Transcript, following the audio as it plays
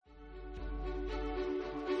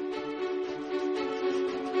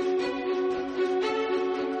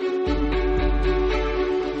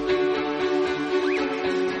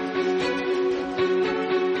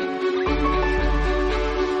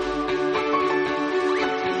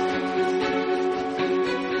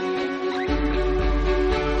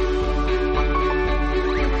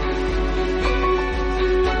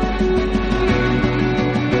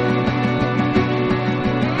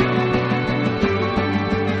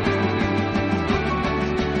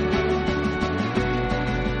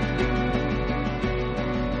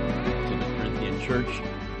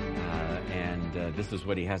Here's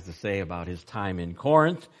what he has to say about his time in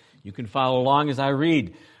Corinth. You can follow along as I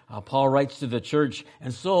read. Paul writes to the church,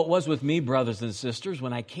 "And so it was with me, brothers and sisters,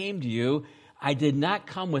 when I came to you, I did not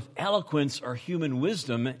come with eloquence or human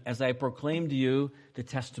wisdom as I proclaimed to you the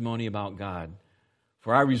testimony about God.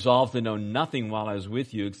 For I resolved to know nothing while I was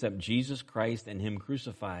with you except Jesus Christ and Him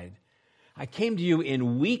crucified. I came to you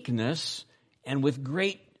in weakness and with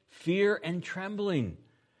great fear and trembling.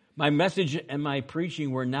 My message and my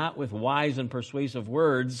preaching were not with wise and persuasive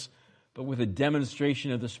words, but with a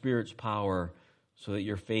demonstration of the Spirit's power, so that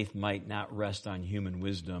your faith might not rest on human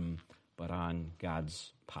wisdom, but on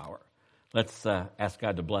God's power." Let's ask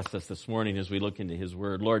God to bless us this morning as we look into His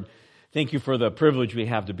Word. Lord, thank you for the privilege we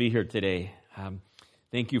have to be here today.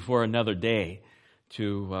 Thank you for another day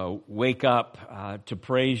to wake up, to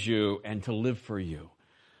praise you, and to live for you.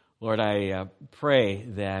 Lord, I pray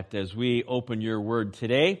that as we open your Word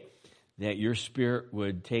today, that your Spirit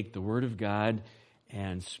would take the Word of God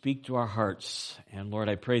and speak to our hearts. And Lord,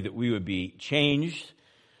 I pray that we would be changed,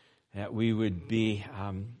 that we would be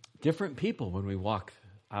different people when we walk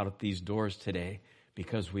out of these doors today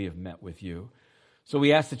because we have met with you. So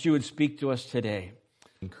we ask that you would speak to us today.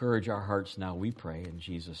 Encourage our hearts now, we pray, in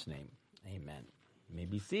Jesus' name. Amen. You may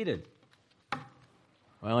be seated.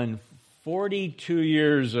 Well, in 42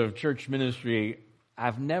 years of church ministry,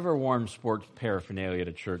 I've never worn sports paraphernalia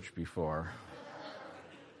to church before.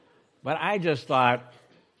 But I just thought,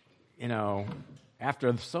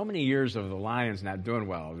 after so many years of the Lions not doing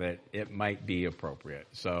well, that it might be appropriate.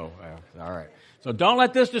 So, all right. So don't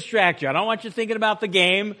let this distract you. I don't want you thinking about the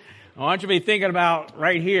game. I want you to be thinking about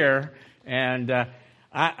right here. And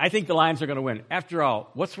I think the Lions are going to win. After all,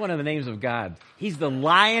 what's one of the names of God? He's the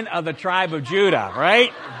Lion of the tribe of Judah,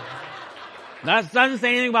 right? That doesn't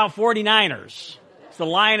say anything about 49ers. It's the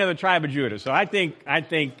Lion of the tribe of Judah. So I think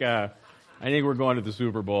we're going to the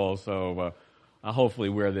Super Bowl. So I'll hopefully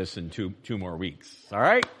wear this in two more weeks. All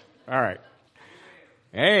right? All right.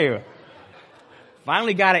 Hey,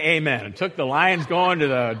 finally got an amen. It took the Lions going to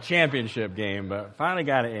the championship game, but finally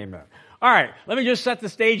got an amen. All right, let me just set the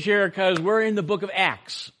stage here because we're in the book of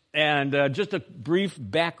Acts. And just a brief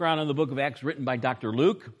background on the book of Acts written by Dr.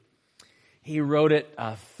 Luke. He wrote it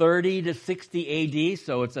 30 to 60 A.D.,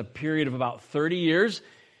 so it's a period of about 30 years.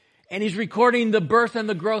 And he's recording the birth and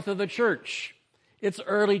the growth of the church. It's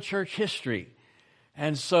early church history.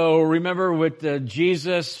 And so remember with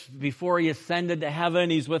Jesus, before he ascended to heaven,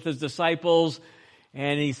 he's with his disciples.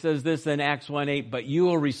 And he says this in Acts 1:8, "But you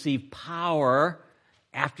will receive power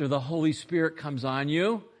after the Holy Spirit comes on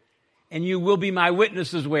you, and you will be my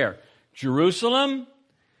witnesses" where? Jerusalem,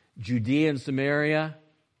 Judea and Samaria,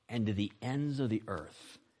 and to the ends of the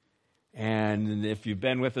earth. And if you've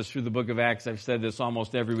been with us through the book of Acts, I've said this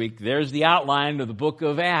almost every week, there's the outline of the book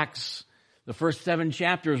of Acts. The first 7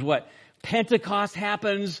 chapters, what? Pentecost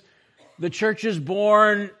happens, the church is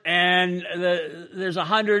born, and there's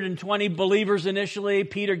 120 believers initially.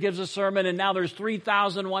 Peter gives a sermon, and now there's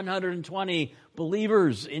 3,120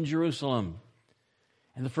 believers in Jerusalem.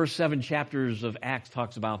 And the first 7 chapters of Acts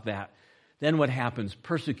talks about that. Then what happens?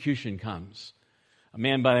 Persecution comes. A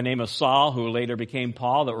man by the name of Saul, who later became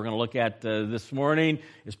Paul, that we're going to look at this morning,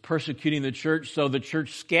 is persecuting the church. So the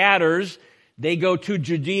church scatters. They go to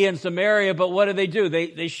Judea and Samaria, but what do?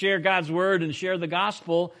 They share God's word and share the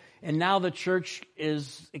gospel. And now the church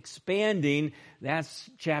is expanding. That's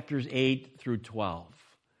chapters 8 through 12.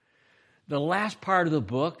 The last part of the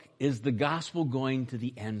book is the gospel going to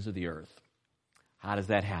the ends of the earth. How does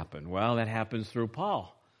that happen? Well, that happens through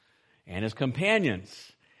Paul and his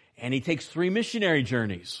companions. And he takes 3 missionary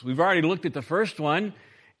journeys. We've already looked at the first one,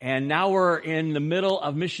 and now we're in the middle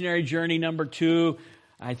of missionary journey number 2.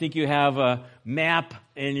 I think you have a map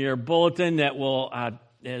in your bulletin that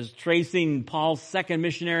is tracing Paul's second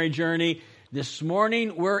missionary journey. This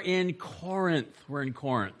morning, we're in Corinth.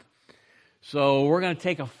 So we're going to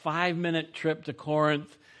take a 5-minute trip to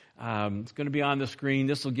Corinth. It's going to be on the screen.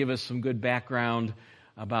 This will give us some good background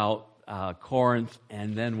about Corinth,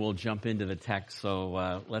 and then we'll jump into the text.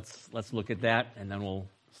 So let's look at that, and then we'll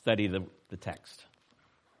study the text.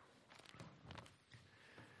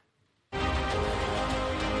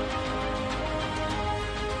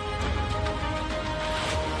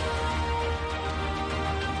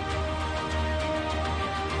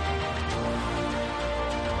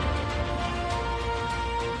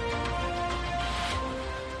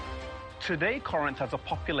 Today, Corinth has a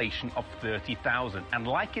population of 30,000, and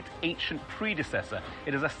like its ancient predecessor,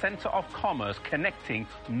 it is a center of commerce connecting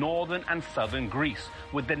northern and southern Greece,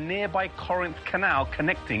 with the nearby Corinth Canal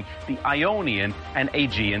connecting the Ionian and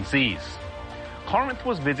Aegean seas. Corinth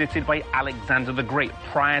was visited by Alexander the Great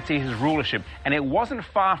prior to his rulership, and it wasn't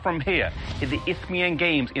far from here, in the Isthmian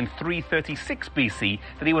Games in 336 BC,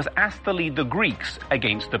 that he was asked to lead the Greeks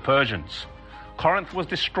against the Persians. Corinth was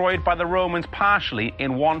destroyed by the Romans partially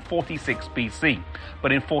in 146 BC,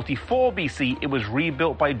 but in 44 BC it was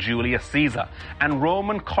rebuilt by Julius Caesar, and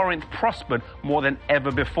Roman Corinth prospered more than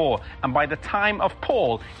ever before, and by the time of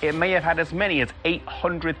Paul it may have had as many as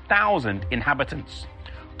 800,000 inhabitants.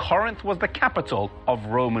 Corinth was the capital of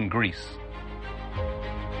Roman Greece.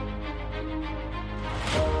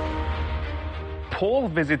 Paul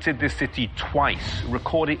visited this city twice,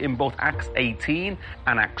 recorded in both Acts 18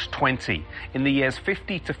 and Acts 20, in the years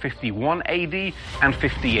 50 to 51 AD and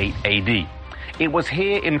 58 AD. It was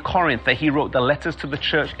here in Corinth that he wrote the letters to the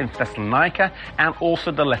church in Thessalonica and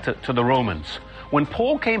also the letter to the Romans. When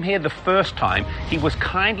Paul came here the first time, he was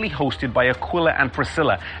kindly hosted by Aquila and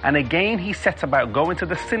Priscilla, and again he set about going to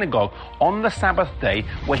the synagogue on the Sabbath day,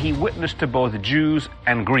 where he witnessed to both Jews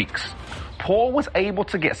and Greeks. Paul was able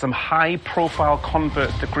to get some high-profile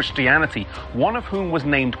converts to Christianity, one of whom was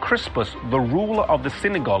named Crispus, the ruler of the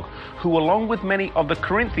synagogue, who along with many of the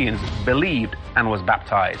Corinthians believed and was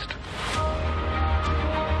baptized.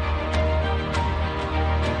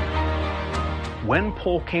 When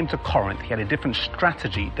Paul came to Corinth, he had a different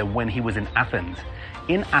strategy than when he was in Athens.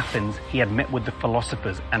 In Athens, he had met with the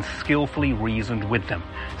philosophers and skillfully reasoned with them.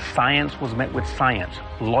 Science was met with science,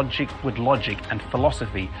 logic with logic, and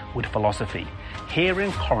philosophy with philosophy. Here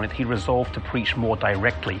in Corinth, he resolved to preach more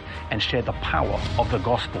directly and share the power of the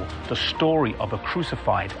gospel, the story of a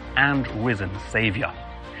crucified and risen Savior.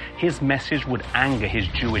 His message would anger his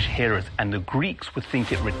Jewish hearers, and the Greeks would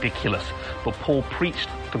think it ridiculous, but Paul preached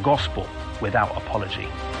the gospel without apology.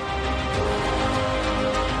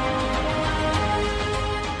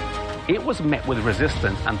 It was met with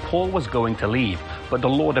resistance, and Paul was going to leave, but the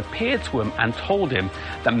Lord appeared to him and told him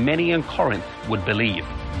that many in Corinth would believe.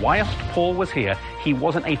 Whilst Paul was here, he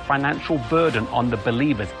wasn't a financial burden on the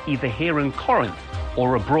believers, either here in Corinth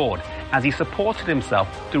or abroad, as he supported himself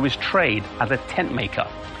through his trade as a tent maker.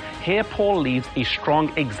 Here Paul leaves a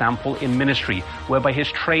strong example in ministry, whereby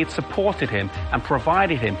his trade supported him and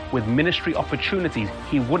provided him with ministry opportunities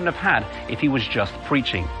he wouldn't have had if he was just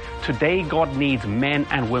preaching. Today God needs men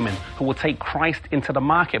and women who will take Christ into the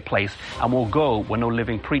marketplace and will go where no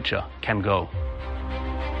living preacher can go.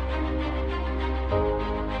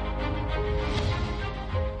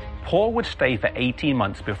 Paul would stay for 18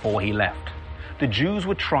 months before he left. The Jews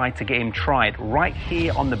would try to get him tried right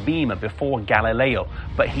here on the bema before Galileo,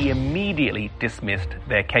 but he immediately dismissed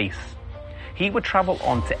their case. He would travel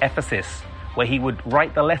on to Ephesus, where he would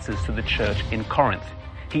write the letters to the church in Corinth.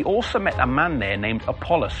 He also met a man there named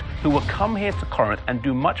Apollos, who would come here to Corinth and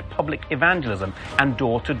do much public evangelism and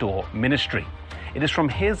door-to-door ministry. It is from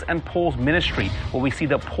his and Paul's ministry where we see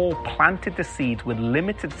that Paul planted the seeds with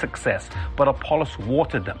limited success, but Apollos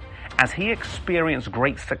watered them. As he experienced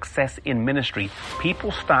great success in ministry,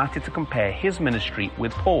 people started to compare his ministry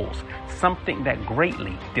with Paul's, something that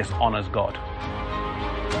greatly dishonors God.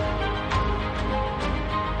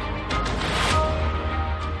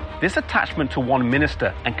 This attachment to one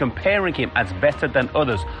minister and comparing him as better than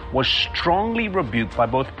others was strongly rebuked by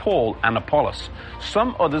both Paul and Apollos.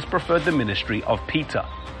 Some others preferred the ministry of Peter.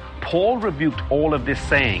 Paul rebuked all of this,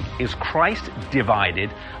 saying, "Is Christ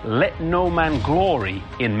divided? Let no man glory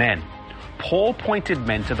in men." Paul pointed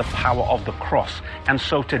men to the power of the cross, and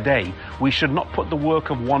so today we should not put the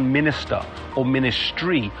work of one minister or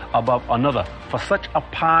ministry above another, for such a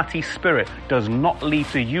party spirit does not lead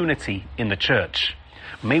to unity in the church.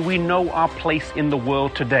 May we know our place in the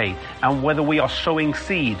world today, and whether we are sowing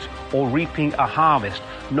seeds or reaping a harvest,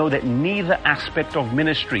 know that neither aspect of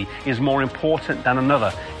ministry is more important than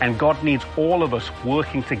another, and God needs all of us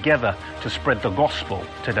working together to spread the gospel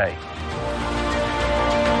today.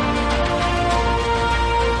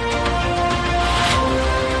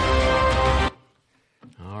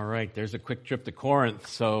 All right, there's a quick trip to Corinth.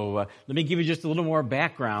 So let me give you just a little more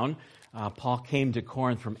background. Paul came to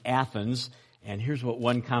Corinth from Athens. And here's what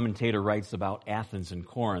one commentator writes about Athens and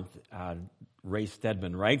Corinth. Ray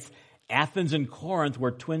Stedman writes, Athens and Corinth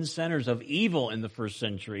were twin centers of evil in the first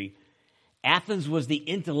century. Athens was the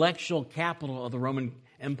intellectual capital of the Roman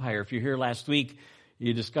Empire. If you're here last week,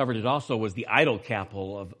 you discovered it also was the idol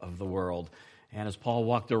capital of the world. And as Paul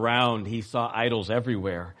walked around, he saw idols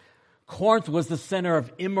everywhere. Corinth was the center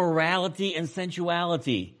of immorality and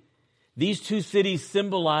sensuality. These two cities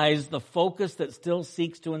symbolize the focus that still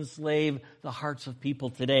seeks to enslave the hearts of people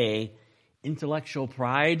today, intellectual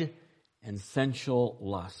pride and sensual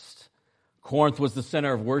lust. Corinth was the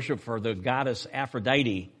center of worship for the goddess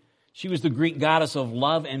Aphrodite. She was the Greek goddess of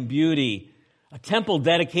love and beauty. A temple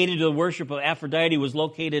dedicated to the worship of Aphrodite was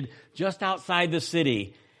located just outside the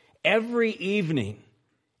city. Every evening,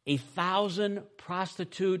 1,000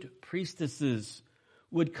 prostitute priestesses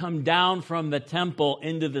would come down from the temple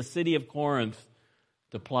into the city of Corinth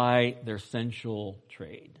to ply their sensual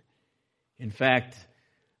trade. In fact,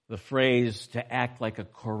 the phrase to act like a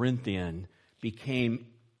Corinthian became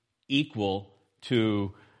equal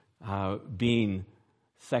to being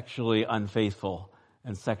sexually unfaithful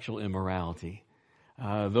and sexual immorality.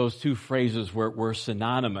 Those two phrases were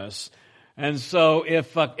synonymous. And so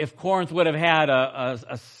if Corinth would have had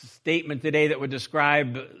a statement today that would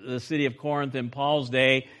describe the city of Corinth in Paul's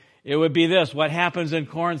day, it would be this: what happens in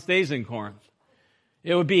Corinth stays in Corinth.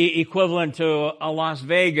 It would be equivalent to a Las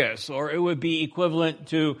Vegas, or it would be equivalent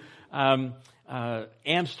to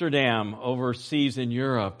Amsterdam overseas in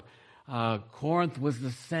Europe. Corinth was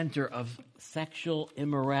the center of sexual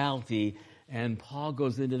immorality, and Paul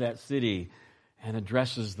goes into that city and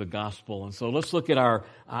addresses the gospel. And so let's look at our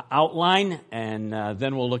outline, and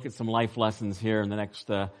then we'll look at some life lessons here in the next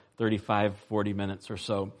 35, 40 minutes or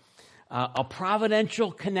so. A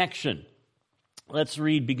providential connection. Let's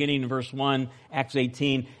read beginning in verse 1, Acts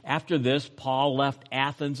 18. After this, Paul left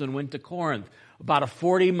Athens and went to Corinth, about a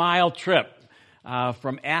 40-mile trip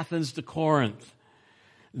from Athens to Corinth.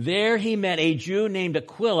 There he met a Jew named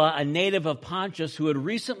Aquila, a native of Pontus, who had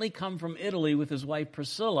recently come from Italy with his wife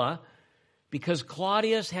Priscilla, because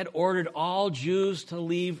Claudius had ordered all Jews to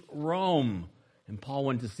leave Rome. And Paul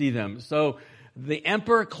went to see them. So the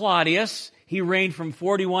Emperor Claudius, he reigned from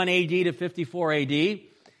 41 AD to 54 AD.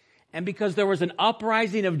 And because there was an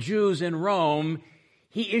uprising of Jews in Rome,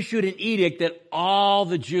 he issued an edict that all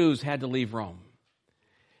the Jews had to leave Rome.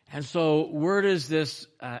 And so where does this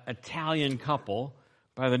Italian couple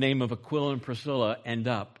by the name of Aquila and Priscilla end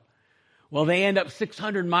up? Well, they end up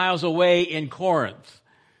 600 miles away in Corinth.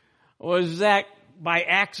 Was that by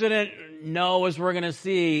accident? No, as we're going to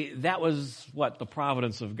see, that was the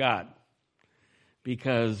providence of God.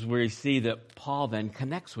 Because we see that Paul then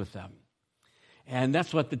connects with them. And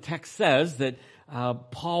that's what the text says, that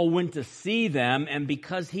Paul went to see them, and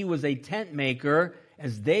because he was a tent maker,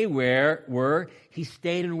 as they were, he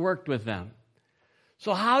stayed and worked with them.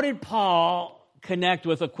 So how did Paul connect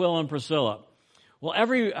with Aquila and Priscilla? Well,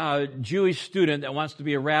 every Jewish student that wants to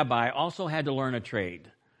be a rabbi also had to learn a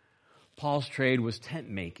trade. Paul's trade was tent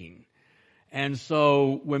making. And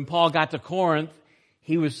so when Paul got to Corinth,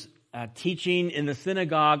 he was teaching in the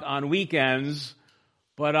synagogue on weekends,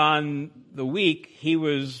 but on the week, he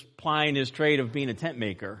was plying his trade of being a tent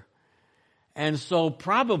maker. And so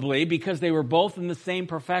probably because they were both in the same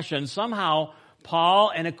profession, somehow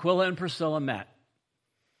Paul and Aquila and Priscilla met.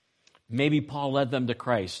 Maybe Paul led them to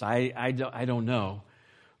Christ. I don't know.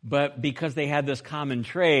 But because they had this common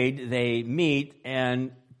trade, they meet,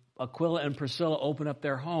 and Aquila and Priscilla open up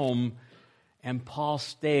their home, and Paul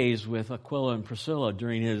stays with Aquila and Priscilla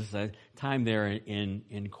during his time there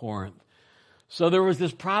in Corinth. So there was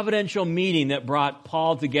this providential meeting that brought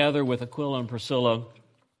Paul together with Aquila and Priscilla.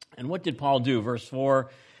 And what did Paul do? Verse 4,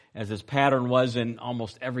 as his pattern was in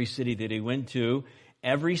almost every city that he went to,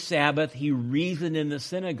 every Sabbath he reasoned in the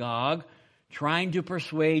synagogue, trying to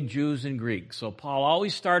persuade Jews and Greeks. So Paul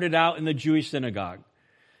always started out in the Jewish synagogue.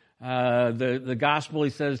 The gospel,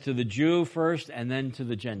 he says, to the Jew first and then to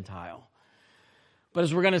the Gentile. But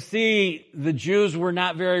as we're going to see, the Jews were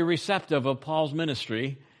not very receptive of Paul's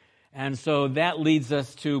ministry. And so that leads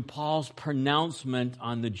us to Paul's pronouncement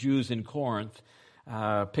on the Jews in Corinth.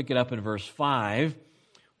 Pick it up in verse 5.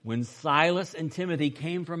 When Silas and Timothy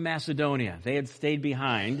came from Macedonia, they had stayed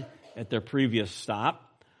behind at their previous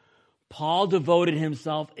stop. Paul devoted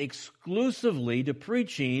himself exclusively to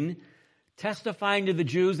preaching, testifying to the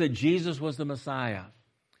Jews that Jesus was the Messiah.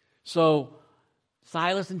 So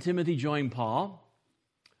Silas and Timothy joined Paul.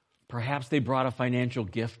 Perhaps they brought a financial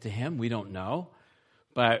gift to him. We don't know.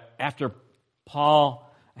 But after Paul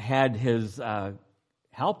had his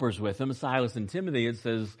helpers with him, Silas and Timothy, it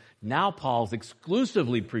says now Paul's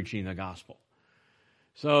exclusively preaching the gospel.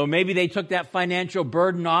 So maybe they took that financial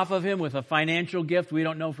burden off of him with a financial gift. We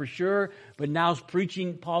don't know for sure. But now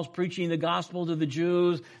Paul's preaching the gospel to the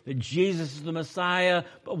Jews, that Jesus is the Messiah.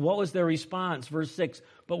 But what was their response? Verse 6,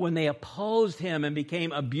 but when they opposed him and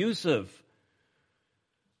became abusive,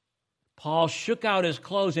 Paul shook out his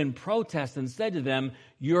clothes in protest and said to them,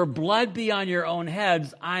 your blood be on your own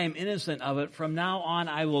heads. I am innocent of it. From now on,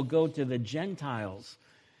 I will go to the Gentiles.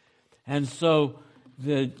 And so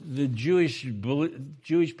the Jewish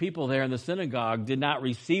people there in the synagogue did not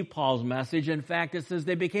receive Paul's message. In fact, it says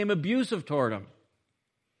they became abusive toward him.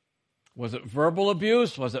 Was it verbal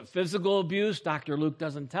abuse? Was it physical abuse? Dr. Luke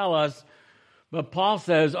doesn't tell us. But Paul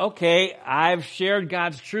says, okay, I've shared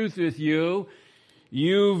God's truth with you.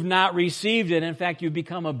 You've not received it. In fact, you've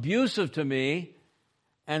become abusive to me.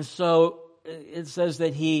 And so it says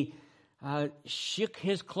that he shook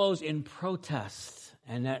his clothes in protest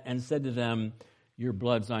and said to them, your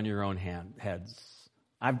blood's on your own heads.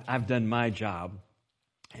 I've done my job,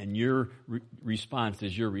 and your response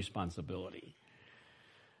is your responsibility.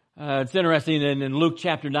 It's interesting in Luke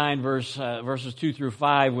chapter 9, verses 2 through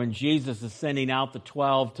 5, when Jesus is sending out the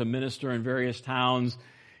 12 to minister in various towns,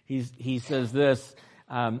 he says this,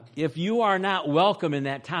 if you are not welcome in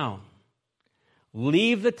that town,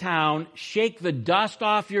 leave the town, shake the dust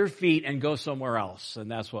off your feet, and go somewhere else.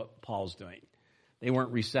 And that's what Paul's doing. They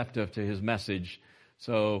weren't receptive to his message,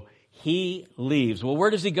 so he leaves. Well,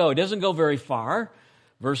 where does he go? He doesn't go very far.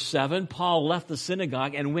 Verse 7, Paul left the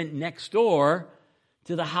synagogue and went next door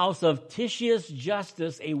to the house of Titius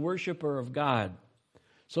Justus, a worshiper of God.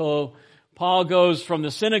 So Paul goes from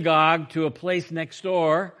the synagogue to a place next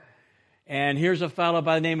door, and here's a fellow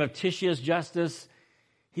by the name of Titius Justus.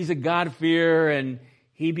 He's a God-fearer, and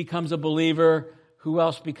he becomes a believer. Who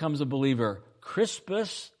else becomes a believer?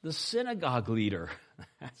 Crispus, the synagogue leader.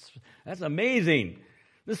 That's amazing.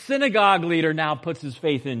 The synagogue leader now puts his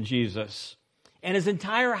faith in Jesus. And his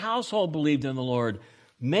entire household believed in the Lord.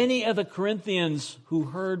 Many of the Corinthians who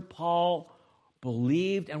heard Paul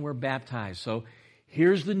believed and were baptized. So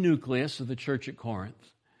here's the nucleus of the church at Corinth.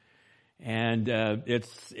 And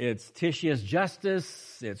it's Titius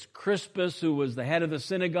Justus, it's Crispus, who was the head of the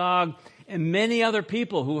synagogue, and many other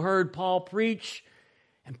people who heard Paul preach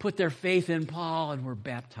and put their faith in Paul and were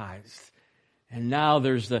baptized. And now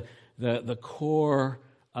there's the core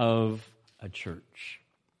of a church.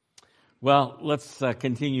 Well, let's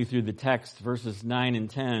continue through the text, verses 9 and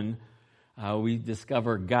 10. We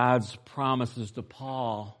discover God's promises to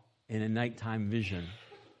Paul in a nighttime vision.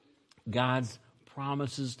 God's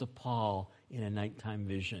promises to Paul in a nighttime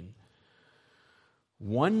vision.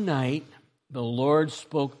 One night, the Lord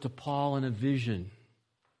spoke to Paul in a vision.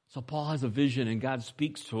 So Paul has a vision, and God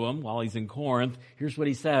speaks to him while he's in Corinth. Here's what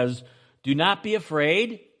he says. Do not be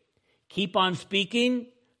afraid. Keep on speaking.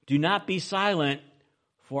 Do not be silent,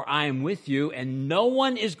 for I am with you, and no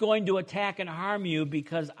one is going to attack and harm you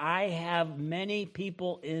because I have many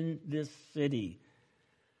people in this city.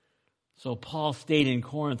 So Paul stayed in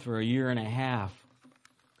Corinth for 1.5 years,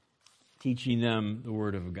 teaching them the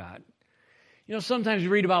Word of God. You know, sometimes we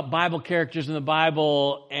read about Bible characters in the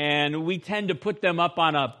Bible, and we tend to put them up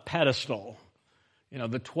on a pedestal. You know,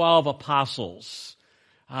 the 12 apostles,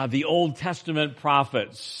 the Old Testament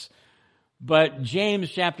prophets. But James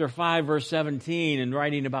chapter 5, verse 17, in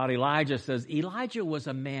writing about Elijah, says, Elijah was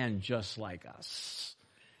a man just like us.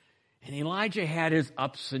 And Elijah had his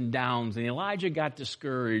ups and downs, and Elijah got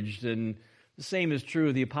discouraged, and the same is true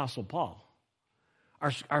of the Apostle Paul.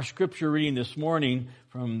 Our scripture reading this morning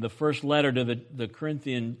from the first letter to the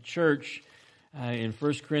Corinthian church in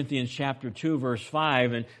 1 Corinthians chapter 2, verse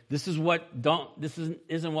 5, and this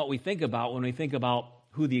isn't what we think about when we think about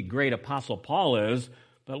who the great Apostle Paul is.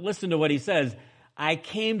 But listen to what he says. I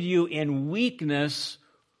came to you in weakness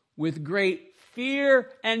with great fear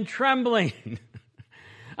and trembling.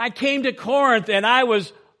 I came to Corinth and I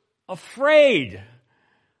was afraid.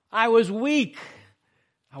 I was weak.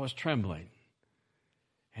 I was trembling.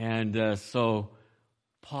 And so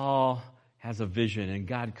Paul has a vision, and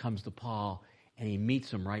God comes to Paul and he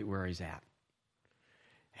meets him right where he's at.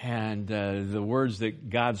 And the words that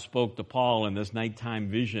God spoke to Paul in this nighttime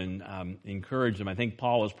vision encouraged him. I think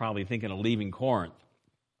Paul was probably thinking of leaving Corinth.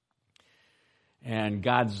 And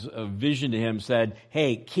God's vision to him said,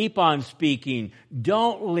 hey, keep on speaking.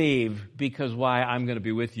 Don't leave, because why? I'm going to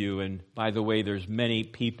be with you. And by the way, there's many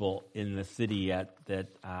people in the city yet that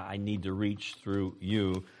I need to reach through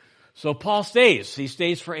you. So Paul stays. He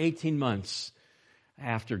stays for 18 months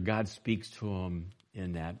after God speaks to him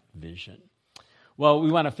in that vision. Well,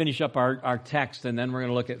 we want to finish up our text, and then we're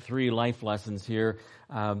going to look at 3 life lessons here.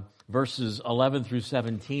 Verses 11 through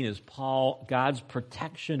 17 is God's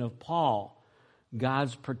protection of Paul.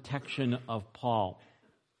 God's protection of Paul.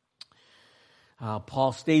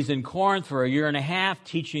 Paul stays in Corinth for 1.5 years,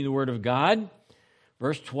 teaching the Word of God.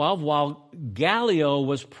 Verse 12, while Gallio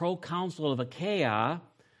was proconsul of Achaia,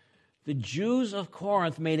 the Jews of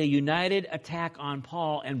Corinth made a united attack on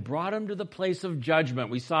Paul and brought him to the place of judgment.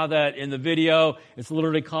 We saw that in the video. It's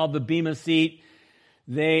literally called the Bema Seat.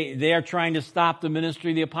 They are trying to stop the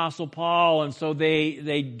ministry of the Apostle Paul, and so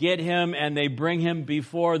they get him and they bring him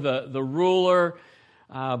before the ruler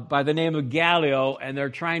by the name of Gallio, and they're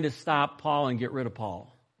trying to stop Paul and get rid of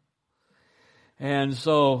Paul. And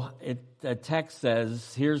so the text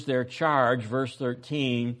says, here's their charge, verse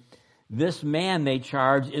 13. This man, they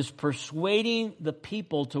charge, is persuading the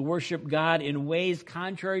people to worship God in ways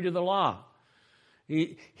contrary to the law.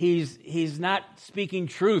 He's not speaking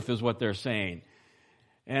truth, is what they're saying.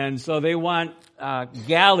 And so they want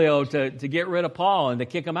Gallio to get rid of Paul and to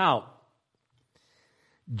kick him out.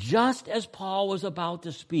 Just as Paul was about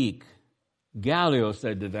to speak, Gallio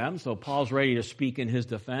said to them, so Paul's ready to speak in his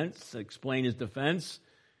defense, explain his defense,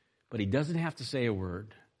 but he doesn't have to say a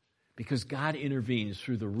word because God intervenes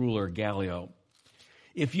through the ruler Gallio.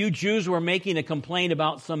 If you Jews were making a complaint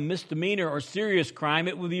about some misdemeanor or serious crime,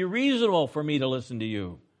 it would be reasonable for me to listen to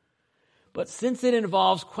you. But since it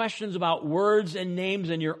involves questions about words and names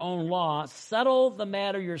in your own law, settle the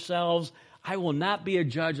matter yourselves. I will not be a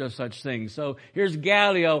judge of such things. So here's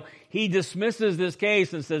Gallio. He dismisses this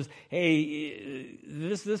case and says, hey,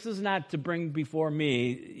 this is not to bring before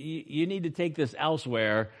me. You need to take this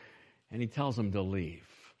elsewhere. And he tells them to leave.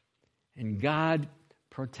 And God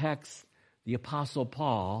protects the Apostle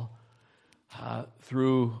Paul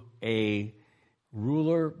through a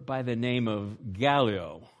ruler by the name of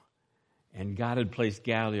Gallio. And God had placed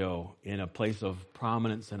Gallio in a place of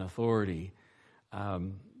prominence and authority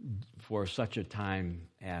for such a time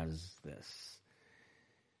as this.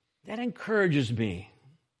 That encourages me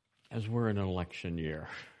as we're in an election year.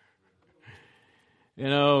 You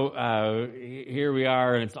know, here we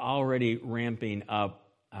are, and it's already ramping up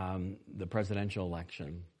the presidential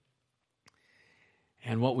election.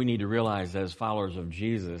 And what we need to realize as followers of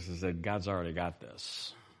Jesus is that God's already got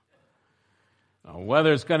this.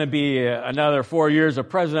 Whether it's going to be another 4 years of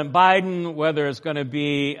President Biden, whether it's going to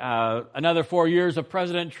be another 4 years of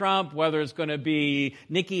President Trump, whether it's going to be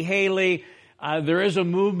Nikki Haley, there is a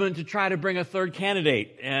movement to try to bring a third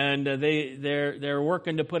candidate, and they're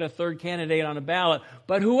working to put a third candidate on a ballot.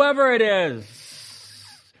 But whoever it is,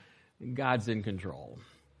 God's in control,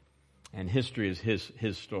 and history is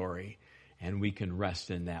his story, and we can rest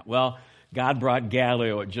in that. Well, God brought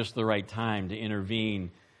Gallio at just the right time to intervene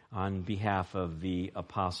on behalf of the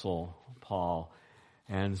Apostle Paul.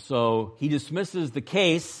 And so he dismisses the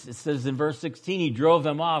case. It says in verse 16, he drove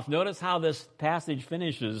them off. Notice how this passage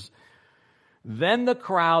finishes. Then the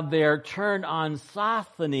crowd there turned on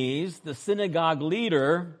Sosthenes, the synagogue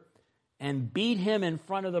leader, and beat him in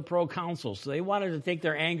front of the proconsul. So they wanted to take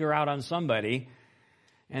their anger out on somebody.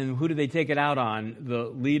 And who did they take it out on? The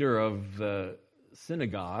leader of the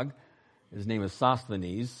synagogue. His name is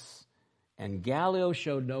Sosthenes. And Gallio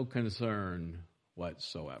showed no concern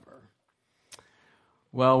whatsoever.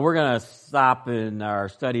 Well, we're going to stop in our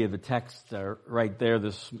study of the text right there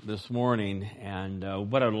this morning. And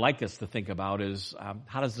what I'd like us to think about is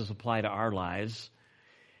how does this apply to our lives?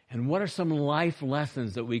 And what are some life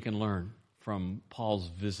lessons that we can learn from Paul's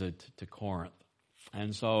visit to Corinth?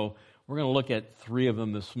 And so we're going to look at 3 of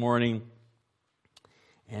them this morning.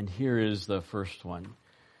 And here is the first one.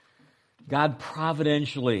 God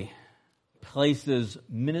providentially places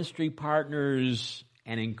ministry partners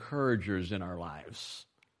and encouragers in our lives.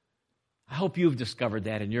 I hope you've discovered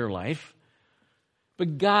that in your life.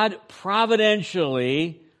 But God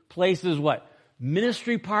providentially places what?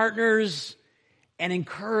 Ministry partners and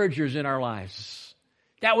encouragers in our lives.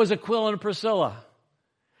 That was Aquila and Priscilla.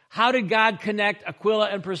 How did God connect Aquila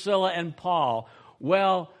and Priscilla and Paul?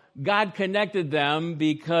 Well, God connected them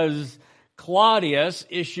because Claudius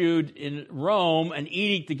issued in Rome an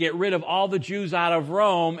edict to get rid of all the Jews out of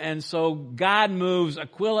Rome, and so God moves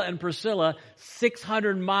Aquila and Priscilla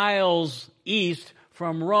 600 miles east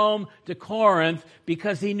from Rome to Corinth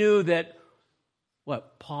because he knew that,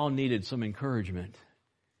 Paul needed some encouragement.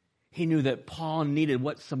 He knew that Paul needed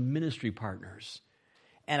some ministry partners.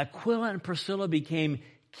 And Aquila and Priscilla became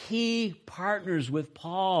key partners with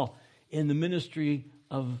Paul in the ministry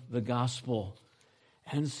of the gospel.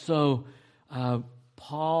 And so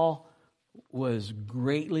Paul was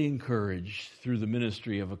greatly encouraged through the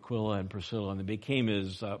ministry of Aquila and Priscilla, and they became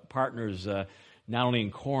his partners not only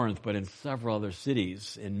in Corinth, but in several other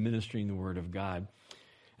cities in ministering the Word of God.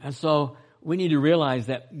 And so we need to realize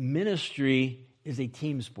that ministry is a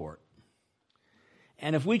team sport.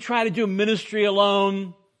 And if we try to do ministry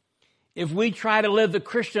alone, if we try to live the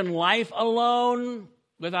Christian life alone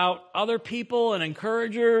without other people and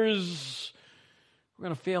encouragers, we're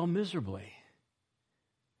going to fail miserably.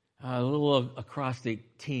 A little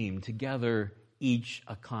acrostic team. Together, each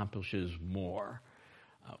accomplishes more.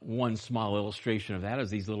 One small illustration of that is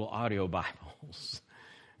these little audio Bibles.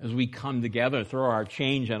 As we come together and throw our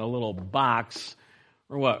change in a little box,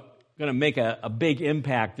 we're going to make a big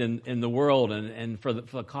impact in the world and for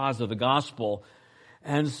the cause of the gospel.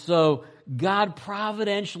 And so God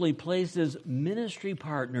providentially places ministry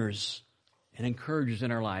partners and encouragers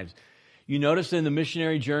in our lives. You notice in the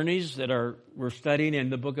missionary journeys that we're studying in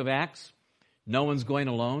the book of Acts, no one's going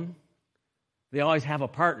alone. They always have a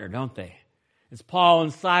partner, don't they? It's Paul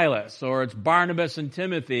and Silas, or it's Barnabas and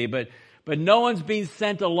Timothy, but no one's being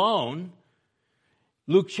sent alone.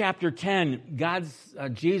 Luke chapter 10,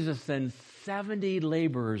 Jesus sends 70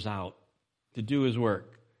 laborers out to do his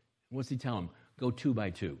work. What's he tell them? Go 2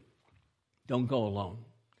 by 2. Don't go alone.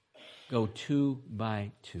 Go 2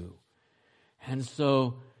 by 2. And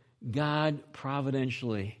so God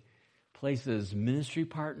providentially places ministry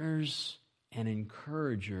partners and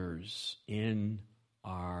encouragers in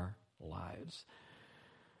our lives.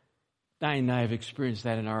 Diane and I have experienced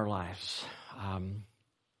that in our lives,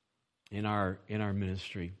 in our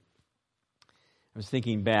ministry. I was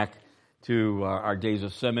thinking back to our days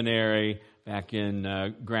of seminary back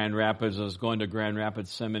in Grand Rapids. I was going to Grand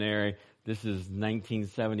Rapids Seminary. This is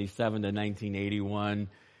 1977 to 1981.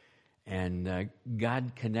 And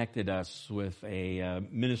God connected us with a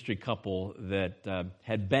ministry couple that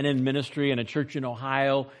had been in ministry in a church in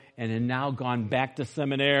Ohio and had now gone back to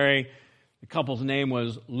seminary. The couple's name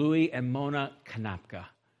was Louis and Mona Kanapka,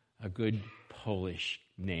 a good Polish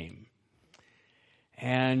name.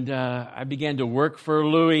 And I began to work for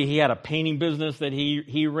Louis. He had a painting business that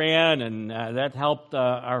he ran, and that helped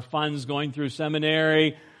our funds going through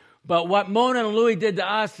seminary. But what Mona and Louis did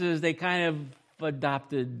to us is they kind of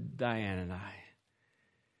adopted Diane and I.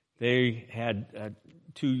 They had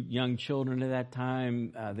 2 young children at that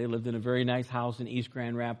time. They lived in a very nice house in East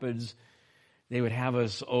Grand Rapids. They would have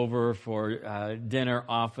us over for dinner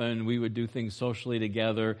often. We would do things socially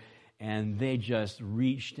together, and they just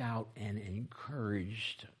reached out and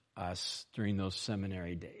encouraged us during those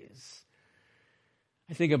seminary days.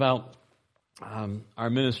 I think about our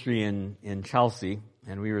ministry in Chelsea,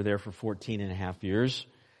 and we were there for 14 and a half years.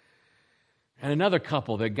 And another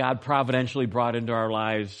couple that God providentially brought into our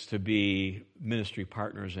lives to be ministry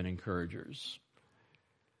partners and encouragers.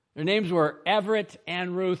 Their names were Everett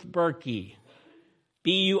and Ruth Berkey,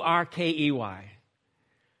 Burkey.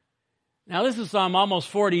 Now, this is almost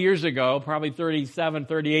 40 years ago, probably 37,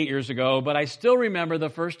 38 years ago, but I still remember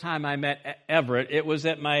the first time I met Everett. It was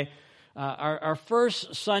at our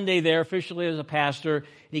first Sunday there officially as a pastor. And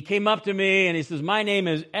he came up to me and he says, "My name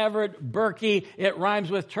is Everett Berkey. It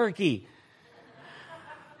rhymes with turkey."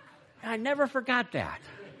 I never forgot that.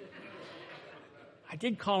 I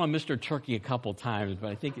did call him Mr. Turkey a couple times, but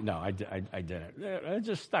I think, no, I didn't. It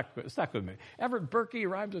just stuck with me. Everett Berkey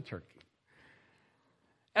rhymes with turkey.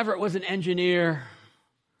 Everett was an engineer.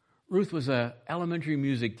 Ruth was an elementary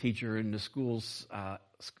music teacher in the schools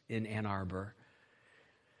in Ann Arbor.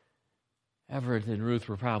 Everett and Ruth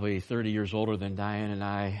were probably 30 years older than Diane and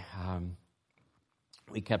I.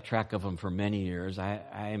 We kept track of them for many years.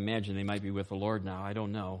 I imagine they might be with the Lord now. I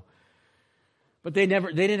don't know. But they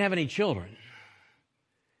didn't have any children.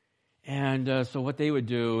 And so what they would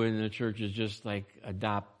do in the church is just like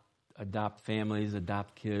adopt families,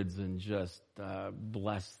 adopt kids, and just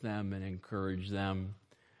bless them and encourage them.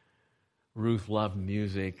 Ruth loved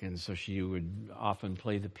music, and so she would often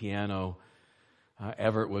play the piano.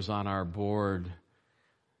 Everett was on our board.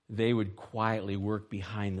 They would quietly work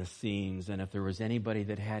behind the scenes, and if there was anybody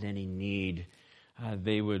that had any need,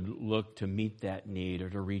 they would look to meet that need or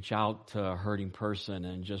to reach out to a hurting person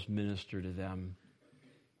and just minister to them.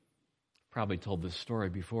 Probably told this story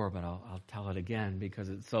before, but I'll tell it again because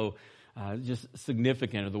it's so just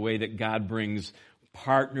significant of the way that God brings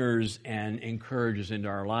partners and encouragers into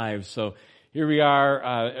our lives. So here we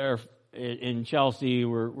are in Chelsea.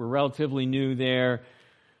 We're relatively new there.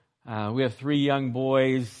 We have 3 young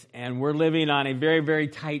boys, and we're living on a very, very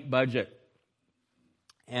tight budget.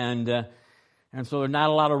 And so there's not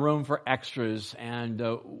a lot of room for extras. And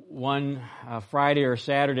one Friday or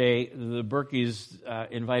Saturday, the Berkeys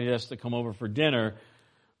invited us to come over for dinner.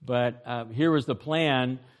 But here was the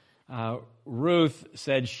plan. Ruth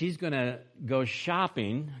said she's going to go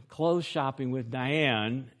shopping, clothes shopping with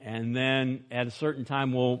Diane, and then at a certain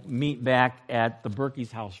time we'll meet back at the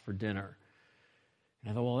Berkeys' house for dinner.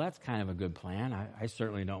 And I thought, well, that's kind of a good plan. I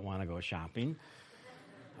certainly don't want to go shopping.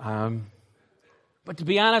 But to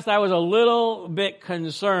be honest, I was a little bit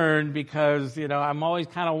concerned because, I'm always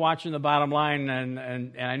kind of watching the bottom line,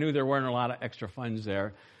 and I knew there weren't a lot of extra funds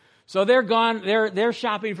there. So they're gone. They're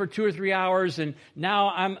shopping for 2 or 3 hours, and now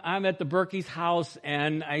I'm at the Berkeys' house,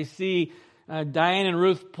 and I see Diane and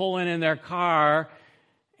Ruth pulling in their car,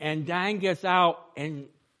 and Diane gets out, and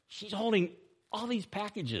she's holding all these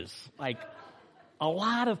packages, like a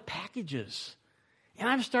lot of packages. And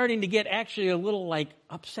I'm starting to get actually a little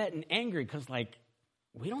upset and angry because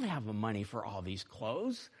we don't have the money for all these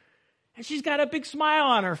clothes. And she's got a big smile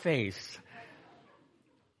on her face.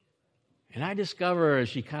 And I discover as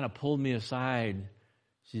she kind of pulled me aside,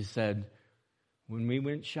 she said, when we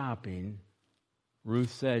went shopping,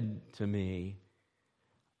 Ruth said to me,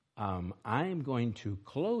 I am going to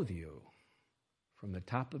clothe you from the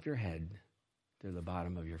top of your head to the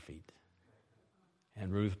bottom of your feet.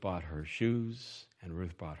 And Ruth bought her shoes, and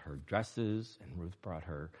Ruth bought her dresses, and Ruth brought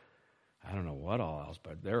her, I don't know what all else,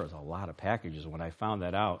 but there was a lot of packages. When I found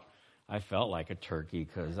that out, I felt like a turkey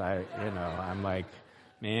because I'm like,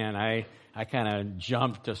 man, I kind of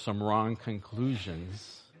jumped to some wrong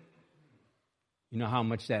conclusions. You know how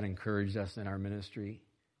much that encouraged us in our ministry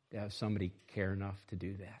to have somebody care enough to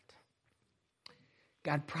do that?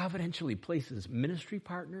 God providentially places ministry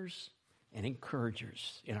partners and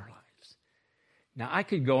encouragers in our lives. Now, I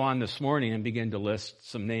could go on this morning and begin to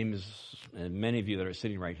list some names, and many of you that are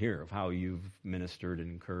sitting right here, of how you've ministered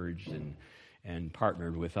and encouraged and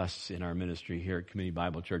partnered with us in our ministry here at Community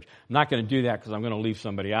Bible Church. I'm not going to do that because I'm going to leave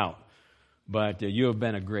somebody out. But you have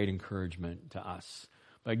been a great encouragement to us.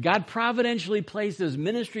 But God providentially places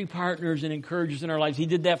ministry partners and encouragers in our lives. He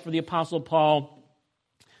did that for the Apostle Paul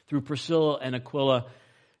through Priscilla and Aquila,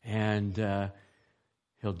 and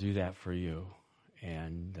He'll do that for you.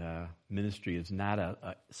 And ministry is not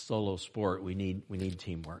a solo sport. We need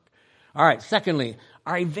teamwork. All right, secondly,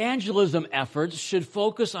 our evangelism efforts should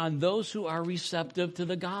focus on those who are receptive to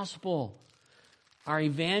the gospel. Our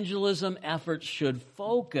evangelism efforts should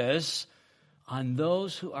focus on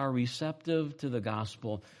those who are receptive to the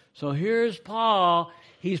gospel. So here's Paul.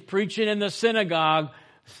 He's preaching in the synagogue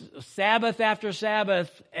Sabbath after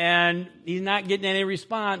Sabbath, and he's not getting any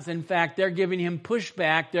response. In fact, they're giving him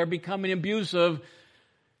pushback. They're becoming abusive.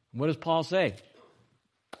 What does Paul say?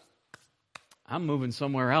 I'm moving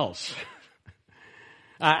somewhere else.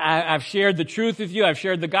 I've shared the truth with you. I've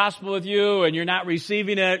shared the gospel with you, and you're not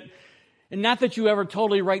receiving it. And not that you ever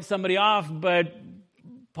totally write somebody off, but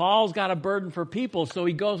Paul's got a burden for people, so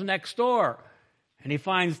he goes next door. And he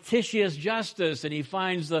finds Titius Justus, and he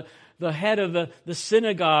finds the head of the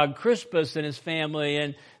synagogue, Crispus, and his family,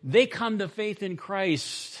 and they come to faith in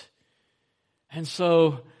Christ. And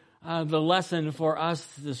so the lesson for us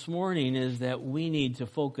this morning is that we need to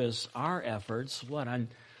focus our efforts, on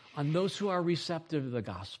those who are receptive to the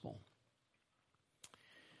gospel.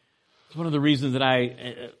 It's one of the reasons that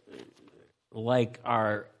I like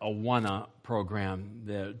our Awana program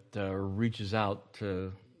that reaches out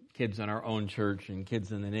to kids in our own church and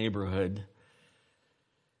kids in the neighborhood.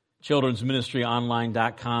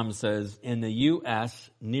 Children'sMinistryOnline.com says, in the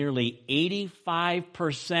U.S., nearly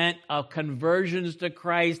 85% of conversions to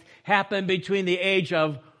Christ happen between the age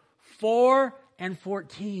of 4 and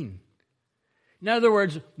 14. In other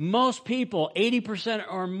words, most people, 80%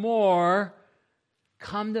 or more,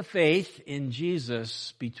 come to faith in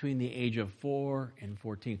Jesus between the age of 4 and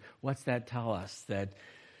 14. What's that tell us? That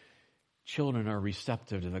children are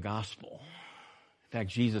receptive to the gospel. In fact,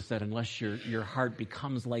 Jesus said, unless your heart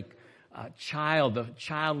becomes like a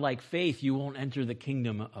childlike faith, you won't enter the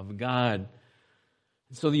kingdom of God.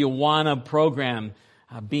 And so the Awana program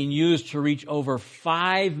being used to reach over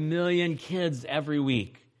 5 million kids every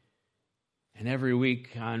week. And every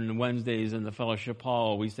week on Wednesdays in the fellowship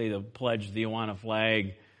hall, we say the pledge to the Awana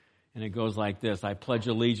flag. And it goes like this: I pledge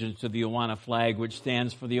allegiance to the Awana flag, which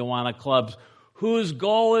stands for the Awana clubs, whose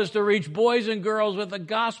goal is to reach boys and girls with the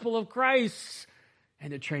gospel of Christ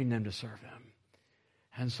and to train them to serve Him.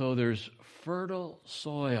 And so there's fertile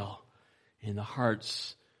soil in the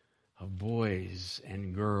hearts of boys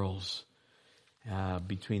and girls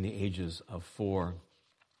between the ages of 4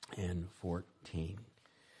 and 14.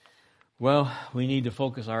 Well, we need to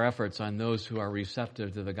focus our efforts on those who are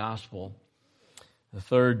receptive to the gospel. The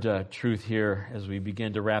third truth here, as we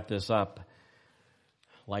begin to wrap this up,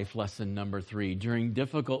 life lesson number 3. During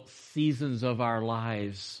difficult seasons of our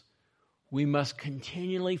lives, we must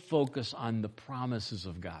continually focus on the promises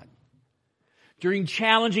of God. During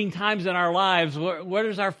challenging times in our lives, where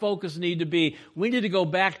does our focus need to be? We need to go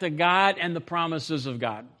back to God and the promises of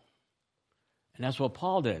God. And that's what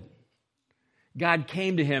Paul did. God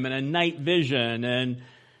came to him in a night vision, and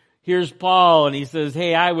here's Paul, and he says,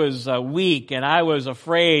 hey, I was weak, and I was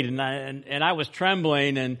afraid, and I was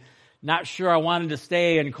trembling, and not sure I wanted to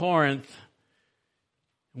stay in Corinth.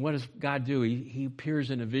 And what does God do? He appears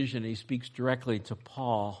in a vision, and he speaks directly to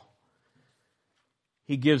Paul.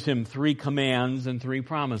 He gives him 3 commands and 3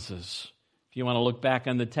 promises. If you want to look back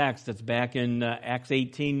on the text, it's back in Acts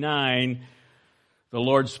 18:9. The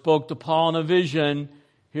Lord spoke to Paul in a vision.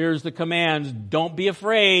 Here's the commands. Don't be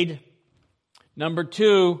afraid. Number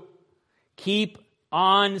 2, keep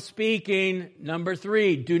on speaking. Number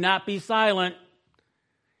 3, do not be silent.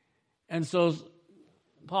 And so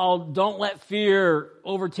Paul, don't let fear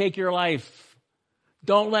overtake your life.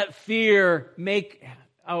 Don't let fear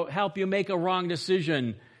help you make a wrong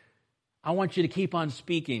decision. I want you to keep on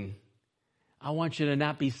speaking. I want you to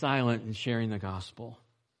not be silent in sharing the gospel.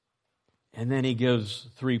 And then he gives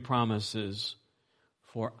 3 promises.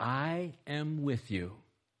 For I am with you.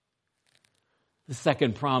 The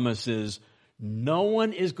second promise is, no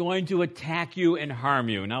one is going to attack you and harm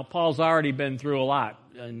you. Now, Paul's already been through a lot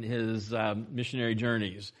in his missionary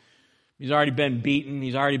journeys. He's already been beaten.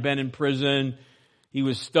 He's already been in prison. He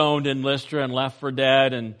was stoned in Lystra and left for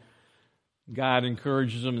dead. And God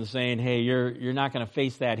encourages him in saying, hey, you're not going to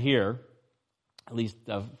face that here, at least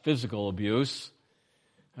physical abuse.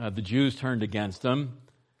 The Jews turned against him.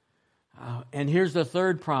 And here's the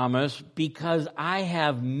third promise, because I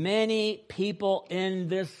have many people in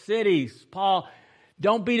this city. Paul,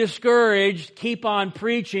 don't be discouraged. Keep on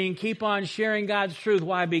preaching. Keep on sharing God's truth.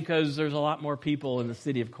 Why? Because there's a lot more people in the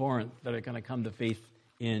city of Corinth that are going to come to faith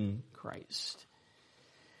in Christ.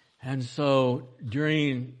 And so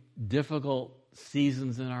during difficult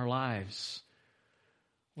seasons in our lives,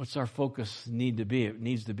 what's our focus need to be? It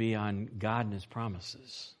needs to be on God and His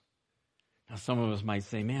promises. Now, some of us might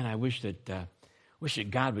say, man, I wish that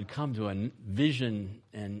God would come to a vision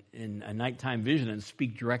and in a nighttime vision and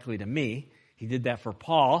speak directly to me. He did that for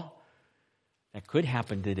Paul. That could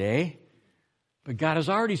happen today. But God has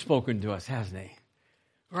already spoken to us, hasn't He?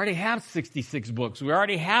 We already have 66 books. We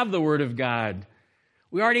already have the Word of God.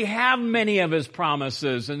 We already have many of His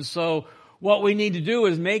promises. And so what we need to do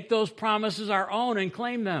is make those promises our own and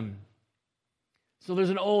claim them. So there's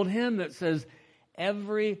an old hymn that says,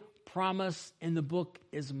 every promise in the book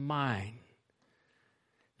is mine.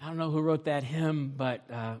 I don't know who wrote that hymn, but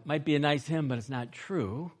might be a nice hymn, but it's not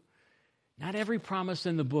true. Not every promise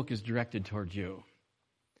in the book is directed toward you.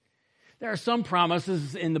 There are some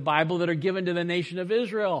promises in the Bible that are given to the nation of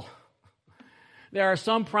Israel. There are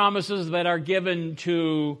some promises that are given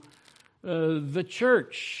to the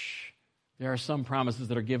church. There are some promises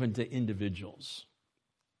that are given to individuals.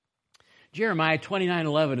 Jeremiah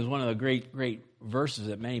 29:11 is one of the great verses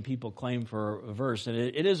that many people claim for a verse, and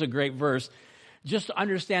it is a great verse. Just to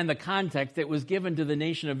understand the context, it was given to the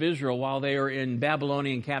nation of Israel while they were in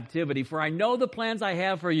Babylonian captivity. For I know the plans I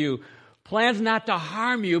have for you, plans not to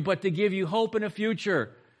harm you, but to give you hope in a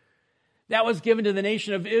future. That was given to the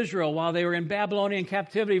nation of Israel while they were in Babylonian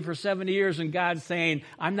captivity for 70 years, and God's saying,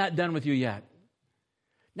 I'm not done with you yet.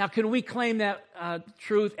 Now, can we claim that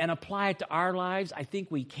truth and apply it to our lives? I think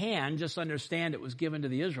we can. Just understand it was given to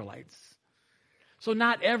the Israelites. So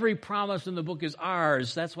not every promise in the book is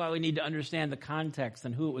ours. That's why we need to understand the context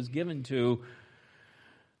and who it was given to.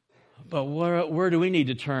 But where do we need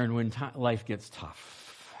to turn when life gets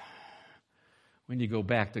tough? We need to go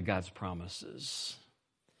back to God's promises.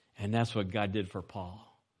 And that's what God did for Paul.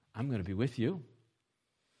 I'm going to be with you.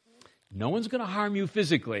 No one's going to harm you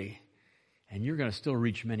physically. And you're going to still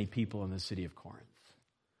reach many people in the city of Corinth.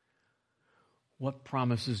 What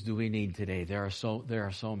promises do we need today? There are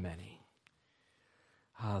so many.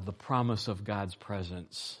 The promise of God's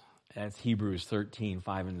presence. That's Hebrews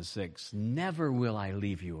 13:5-6. Never will I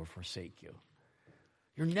leave you or forsake you.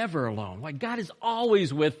 You're never alone. Like, God is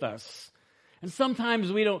always with us. And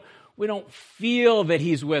sometimes we don't feel that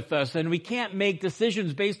He's with us, and we can't make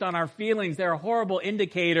decisions based on our feelings. They're a horrible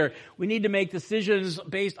indicator. We need to make decisions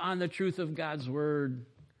based on the truth of God's Word.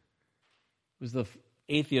 It was the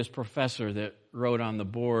atheist professor that wrote on the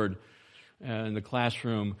board in the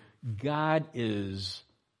classroom, God is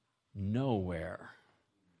nowhere.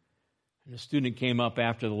 And a student came up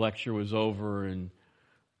after the lecture was over and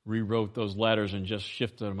rewrote those letters and just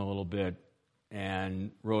shifted them a little bit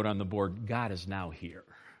and wrote on the board, God is now here.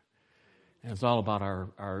 And it's all about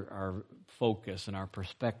our focus and our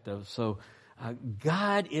perspective. So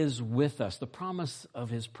God is with us. The promise of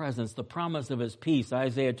His presence, the promise of His peace.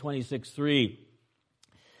 Isaiah 26:3.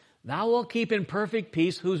 Thou wilt keep in perfect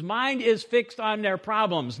peace whose mind is fixed on their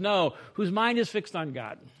problems. No, whose mind is fixed on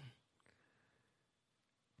God.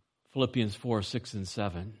 Philippians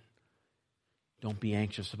 4:6-7. Don't be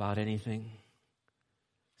anxious about anything.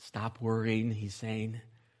 Stop worrying, he's saying.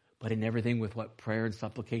 But in everything with what prayer and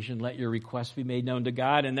supplication, let your requests be made known to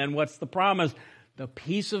God. And then what's the promise? The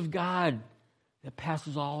peace of God that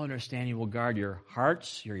passes all understanding will guard your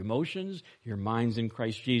hearts, your emotions, your minds in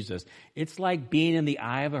Christ Jesus. It's like being in the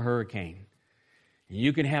eye of a hurricane.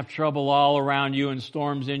 You can have trouble all around you and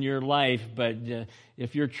storms in your life, but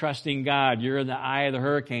if you're trusting God, you're in the eye of the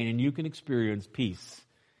hurricane and you can experience peace,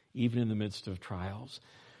 even in the midst of trials.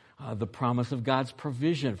 The promise of God's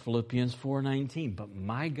provision, Philippians 4:19. But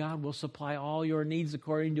my God will supply all your needs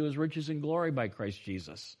according to His riches and glory by Christ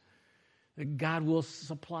Jesus. God will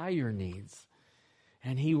supply your needs.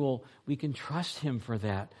 And we can trust him for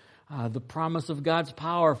that. The promise of God's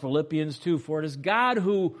power, Philippians 2, for it is God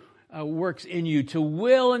who works in you to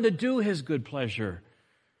will and to do his good pleasure.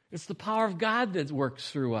 It's the power of God that works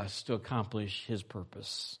through us to accomplish his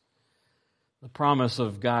purpose. The promise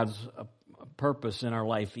of God's purpose in our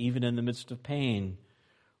life, even in the midst of pain.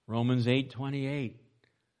 Romans 8:28.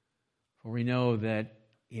 For we know that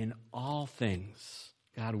in all things,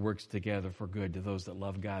 God works together for good to those that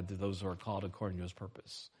love God, to those who are called according to his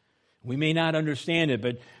purpose. We may not understand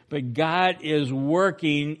it, but God is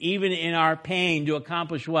working even in our pain to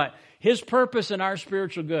accomplish what? His purpose and our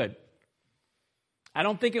spiritual good. I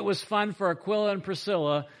don't think it was fun for Aquila and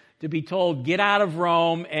Priscilla to be told, get out of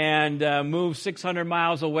Rome and move 600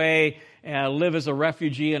 miles away and live as a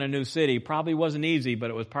refugee in a new city. Probably wasn't easy, but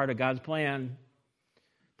it was part of God's plan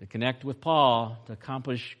to connect with Paul, to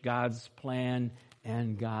accomplish God's plan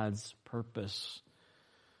and God's purpose.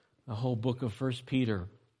 The whole book of 1 Peter's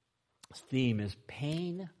theme is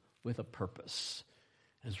pain with a purpose.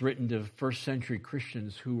 It's written to first century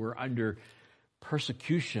Christians who were under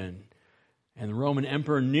persecution, and the Roman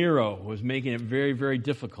Emperor Nero was making it very, very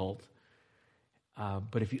difficult.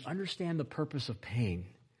 But if you understand the purpose of pain,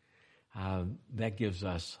 that gives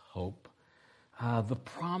us hope. The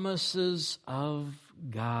promises of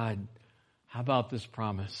God. How about this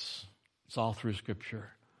promise? It's all through Scripture.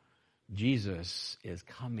 Jesus is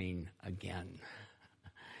coming again.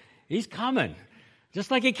 He's coming.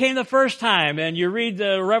 Just like he came the first time. And you read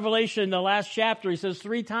the Revelation, the last chapter, he says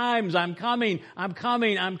 3 times, I'm coming, I'm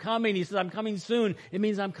coming, I'm coming. He says, I'm coming soon. It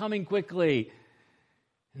means I'm coming quickly.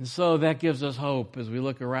 And so that gives us hope as we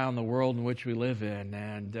look around the world in which we live in.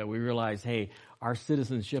 And we realize, hey, our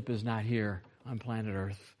citizenship is not here on planet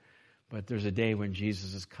Earth. But there's a day when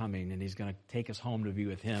Jesus is coming and he's going to take us home to be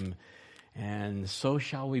with him. And so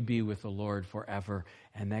shall we be with the Lord forever.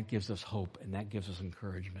 And that gives us hope and that gives us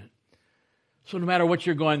encouragement. So no matter what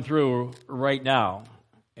you're going through right now,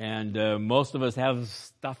 and most of us have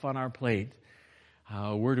stuff on our plate,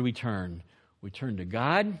 where do we turn? We turn to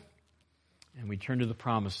God, and we turn to the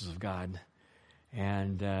promises of God.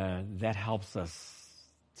 And that helps us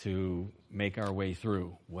to make our way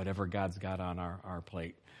through whatever God's got on our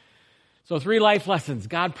plate. So 3 life lessons.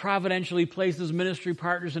 God providentially places ministry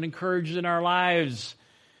partners and encouragers in our lives.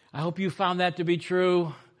 I hope you found that to be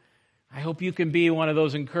true. I hope you can be one of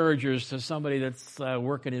those encouragers to somebody that's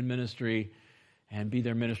working in ministry and be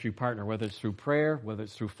their ministry partner, whether it's through prayer, whether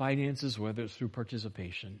it's through finances, whether it's through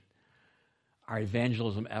participation. Our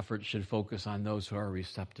evangelism efforts should focus on those who are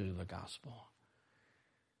receptive to the gospel.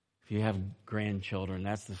 If you have grandchildren,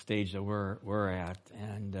 that's the stage that we're at,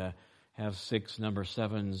 and have 6 number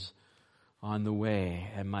 7s on the way.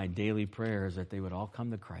 And my daily prayer is that they would all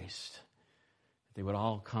come to Christ. They would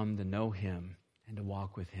all come to know him and to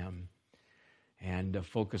walk with him. And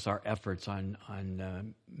focus our efforts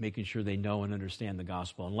on making sure they know and understand the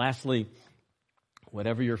gospel. And lastly,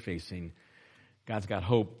 whatever you're facing, God's got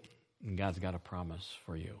hope and God's got a promise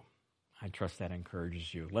for you. I trust that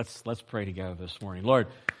encourages you. Let's pray together this morning. Lord,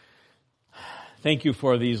 thank you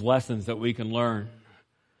for these lessons that we can learn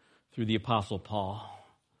through the Apostle Paul.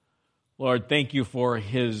 Lord, thank you for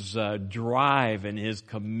his drive and his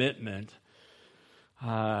commitment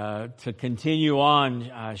to continue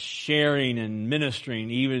on sharing and ministering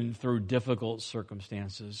even through difficult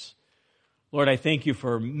circumstances. Lord, I thank you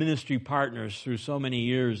for ministry partners through so many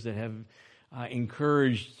years that have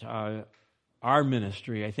encouraged our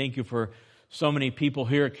ministry. I thank you for so many people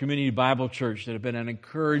here at Community Bible Church that have been an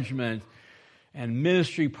encouragement and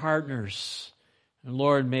ministry partners. And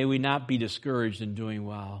Lord, may we not be discouraged in doing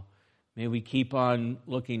well. May we keep on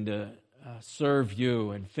looking to serve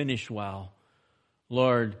you and finish well.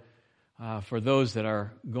 Lord, for those that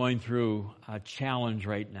are going through a challenge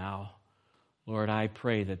right now, Lord, I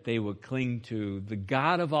pray that they would cling to the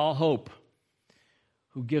God of all hope,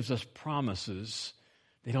 who gives us promises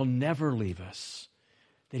that he'll never leave us,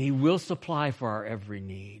 that he will supply for our every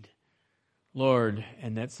need. Lord,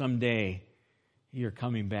 and that someday you're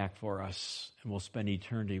coming back for us and we'll spend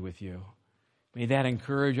eternity with you. May that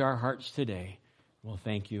encourage our hearts today. We'll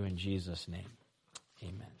thank you in Jesus' name.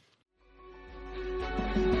 Amen.